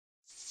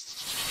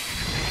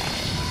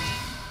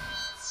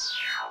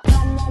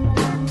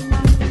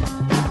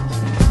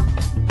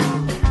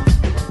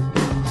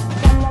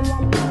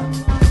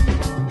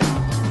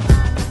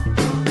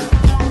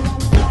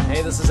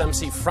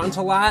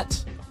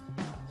Frontalot,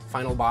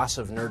 final boss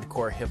of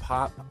nerdcore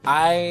hip-hop.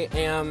 I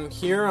am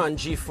here on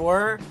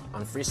G4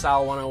 on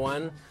Freestyle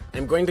 101.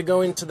 I'm going to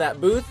go into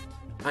that booth.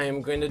 I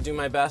am going to do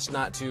my best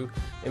not to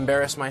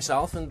embarrass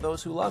myself and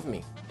those who love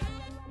me.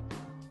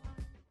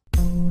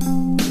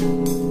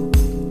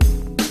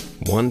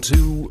 1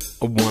 2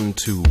 1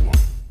 2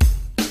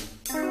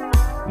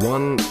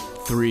 1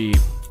 3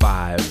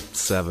 5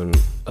 7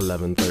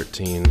 11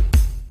 13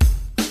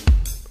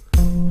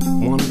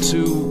 1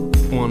 2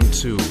 1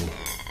 2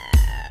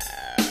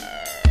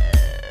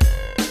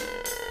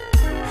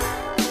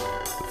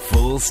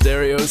 Full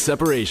stereo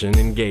separation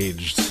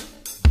engaged.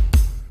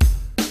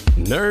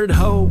 Nerd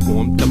ho,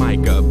 warm the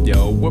mic up,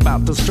 yo. We're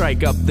about to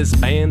strike up this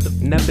band of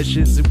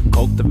nebbishes who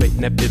cultivate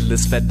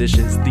nebulous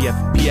fetishes. The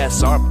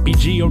FPS,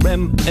 RPG,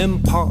 R.E.M,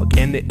 M-Pog,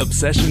 and the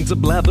obsession to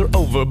blather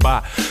over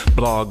by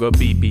blog or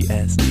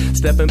BBS.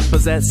 Step and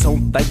possess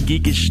on that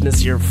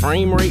geekishness, your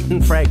frame rate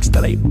and frags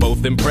that ain't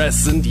both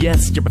impress. And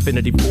yes, your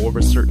affinity for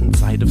a certain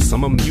side of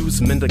some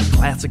amusement, a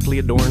classically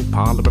adorned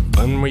parlor of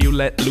fun where you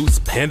let loose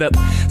pent up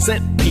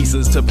set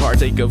pieces to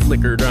partake of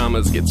liquor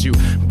dramas. Gets you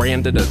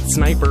branded a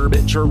sniper,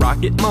 bitch, or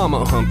rocket mama.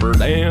 Humper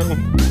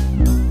down.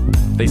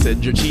 They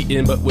said you're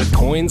cheating, but with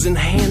coins in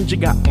hand, you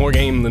got more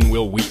game than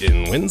Will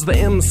Wheaton. When's the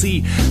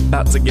MC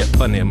about to get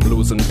funny? I'm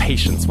losing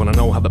patience when I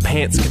know how the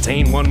pants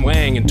contain one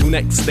wang and 2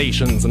 neck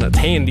stations and a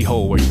tandy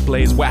hole where you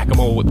plays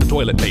whack-a-mole with the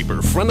toilet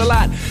paper.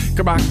 Frontalot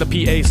could rock the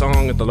PA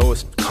song at the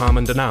lowest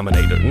common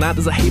denominator. Not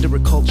as a hater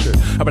of culture,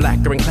 a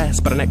relaxer in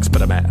class, but an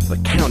expert of math.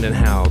 Accounting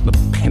how the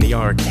penny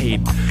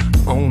arcade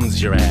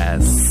owns your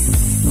ass.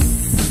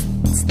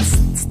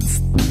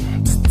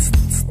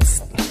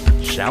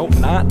 Shout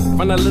not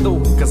front a little,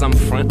 cause I'm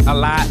front a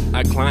lot.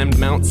 I climbed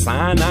Mount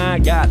Sinai,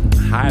 got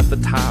high at the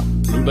top,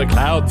 blew the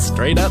clouds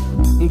straight up.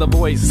 The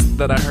voice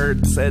that I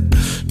heard said,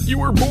 "You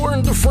were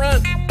born to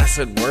front." I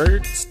said,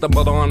 "Word,"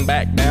 stumbled on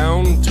back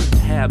down. 2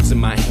 tabs in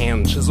my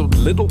hand, chiseled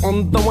little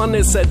on the one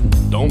that said,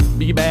 "Don't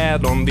be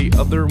bad." On the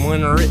other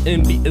one,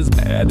 written, "Be as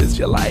bad as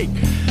you like."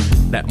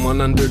 That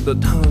one under the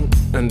tongue,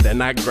 and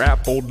then I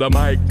grappled the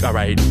mic.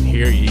 Alright,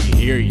 hear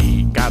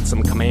ye, got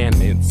some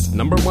commandments.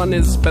 Number 1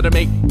 is better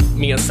make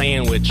me a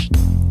sandwich.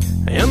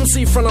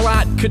 MC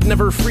Frontalot could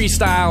never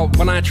freestyle.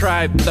 When I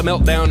tried, the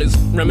meltdown is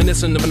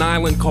reminiscent of an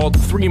island called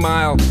 3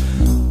 Mile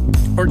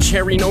or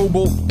Cherry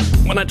Noble.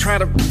 When I try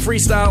to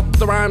freestyle,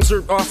 the rhymes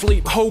are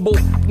awfully hoble,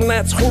 and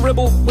that's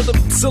horrible with a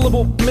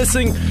syllable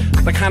missing.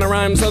 The kind of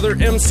rhymes other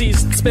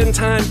MCs spend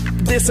time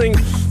dissing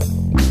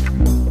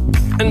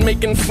and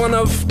making fun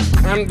of.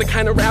 I'm the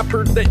kind of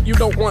rapper that you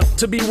don't want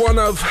to be one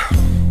of.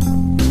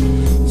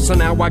 So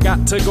now I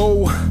got to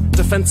go.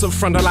 Defensive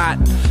Frontalot,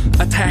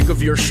 attack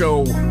of your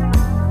show.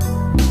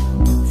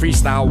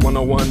 Freestyle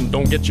 101,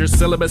 don't get your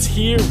syllabus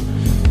here.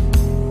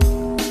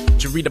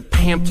 You read a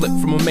pamphlet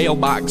from a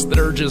mailbox that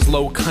urges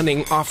low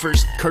cunning,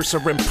 offers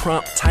cursor and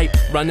prompt type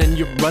running.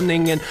 You're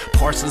running and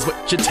parses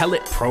what you tell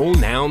it.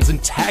 Pronouns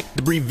intact,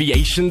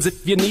 abbreviations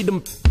if you need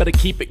them. Better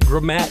keep it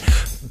grammat.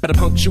 Better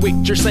punctuate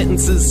your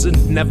sentences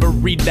and never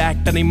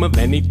redact the name of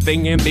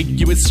anything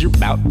ambiguous. You're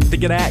about to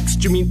get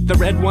axed. You mean the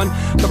red one,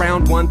 the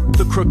round one,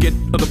 the crooked,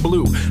 or the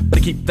blue?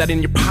 Better keep that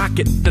in your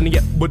pocket. Then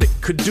yet what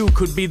it could do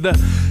could be the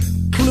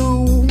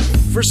clue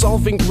for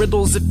solving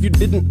riddles. If you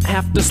didn't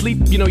have to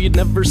sleep, you know you'd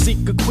never seek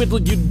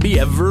acquittal. You'd be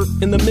ever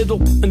in the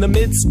middle, in the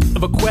midst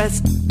of a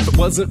quest. If it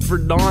wasn't for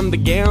Dawn the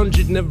gowns,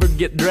 you'd never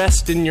get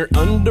dressed in your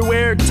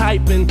underwear,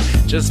 typing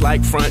just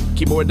like front.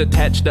 Keyboard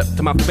attached up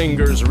to my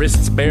fingers,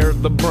 wrists bear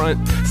the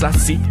brunt. So I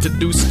seek to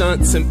do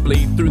stunts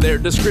simply through their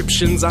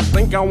descriptions. I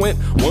think I went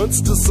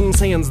once to some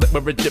sands that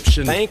were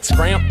Egyptian. Thanks,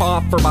 Grandpa,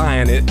 for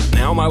buying it.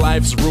 Now my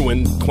life's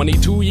ruined.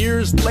 22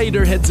 years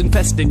later, heads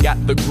infested, got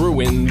the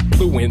gruin,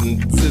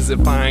 fluins, as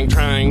if I'm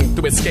trying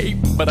to escape,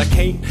 but I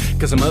can't,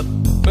 cause I'm up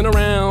and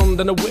around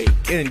and awake,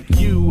 and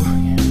you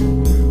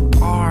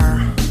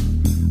are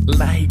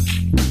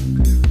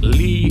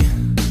likely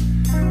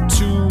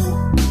to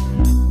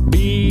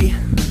be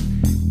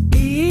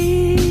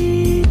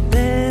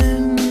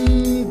eaten.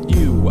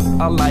 You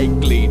are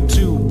likely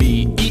to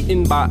be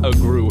eaten by a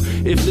grue.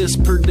 If this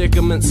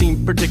predicament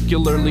seemed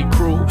particularly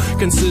cruel,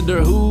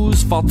 consider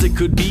whose fault it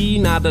could be.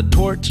 Not a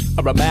torch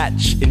or a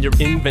match in your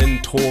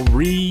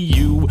inventory.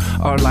 You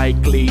are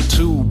likely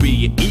to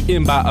be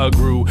eaten by a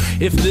grue.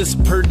 If this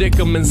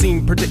predicament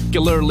seemed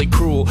particularly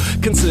cruel,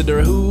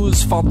 consider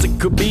whose fault it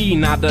could be.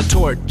 Not a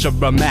torch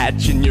or a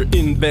match in your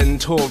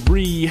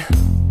inventory.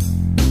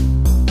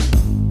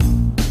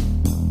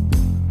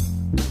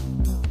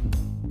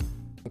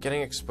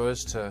 Getting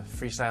exposed to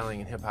freestyling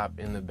and hip-hop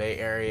in the Bay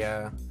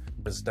Area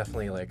was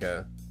definitely like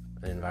an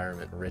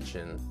environment rich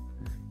in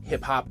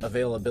hip-hop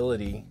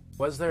availability.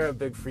 Was there a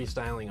big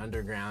freestyling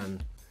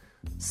underground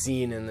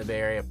scene in the Bay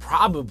Area?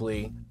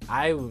 Probably.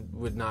 I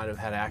would not have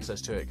had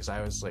access to it because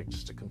I was like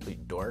just a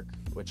complete dork,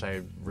 which I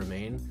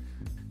remain,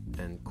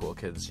 and cool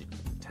kids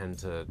tend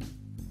to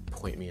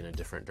point me in a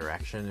different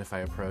direction if I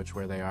approach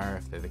where they are,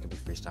 if they could be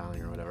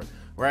freestyling or whatever.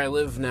 Where I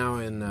live now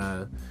in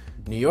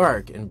New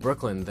York, in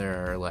Brooklyn,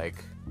 there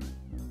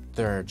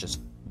are just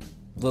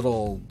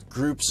little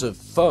groups of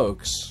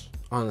folks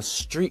on the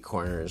street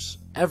corners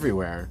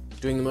everywhere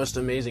doing the most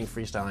amazing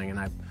freestyling, and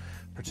I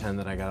pretend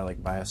that I gotta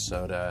like buy a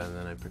soda, and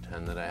then I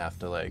pretend that I have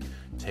to like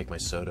take my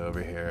soda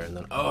over here, and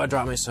then I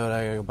dropped my soda,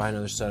 I gotta go buy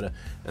another soda,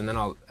 and then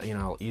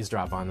I'll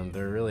eavesdrop on them.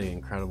 They're really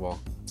incredible.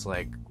 It's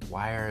like,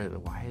 why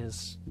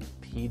is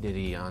P.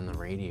 Diddy on the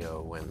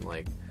radio when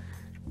like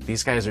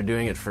these guys are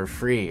doing it for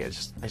free? I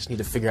just need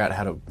to figure out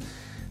how to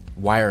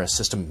wire a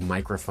system of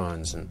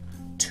microphones and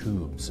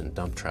tubes and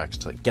dump trucks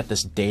to like get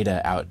this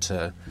data out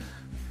to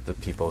the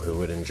people who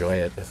would enjoy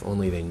it if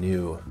only they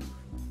knew.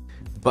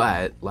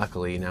 But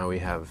luckily now we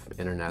have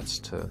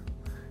internets to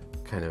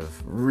kind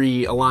of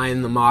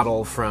realign the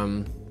model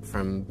from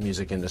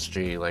music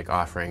industry, like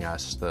offering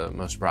us the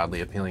most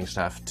broadly appealing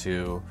stuff,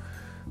 to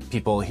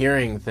people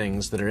hearing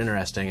things that are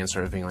interesting and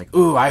sort of being like,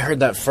 ooh, I heard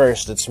that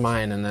first, it's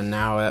mine, and then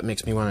now that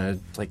makes me want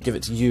to like give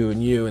it to you,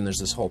 and there's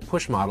this whole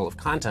push model of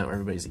content where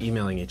everybody's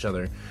emailing each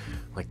other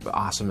like the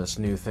awesomest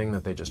new thing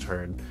that they just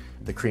heard.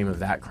 The cream of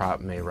that crop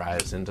may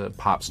rise into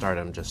pop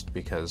stardom just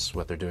because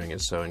what they're doing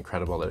is so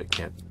incredible that it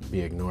can't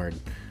be ignored.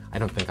 I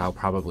don't think I'll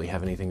probably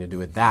have anything to do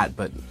with that,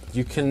 but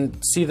you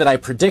can see that I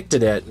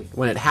predicted it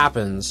when it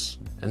happens,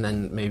 and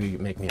then maybe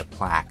make me a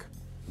plaque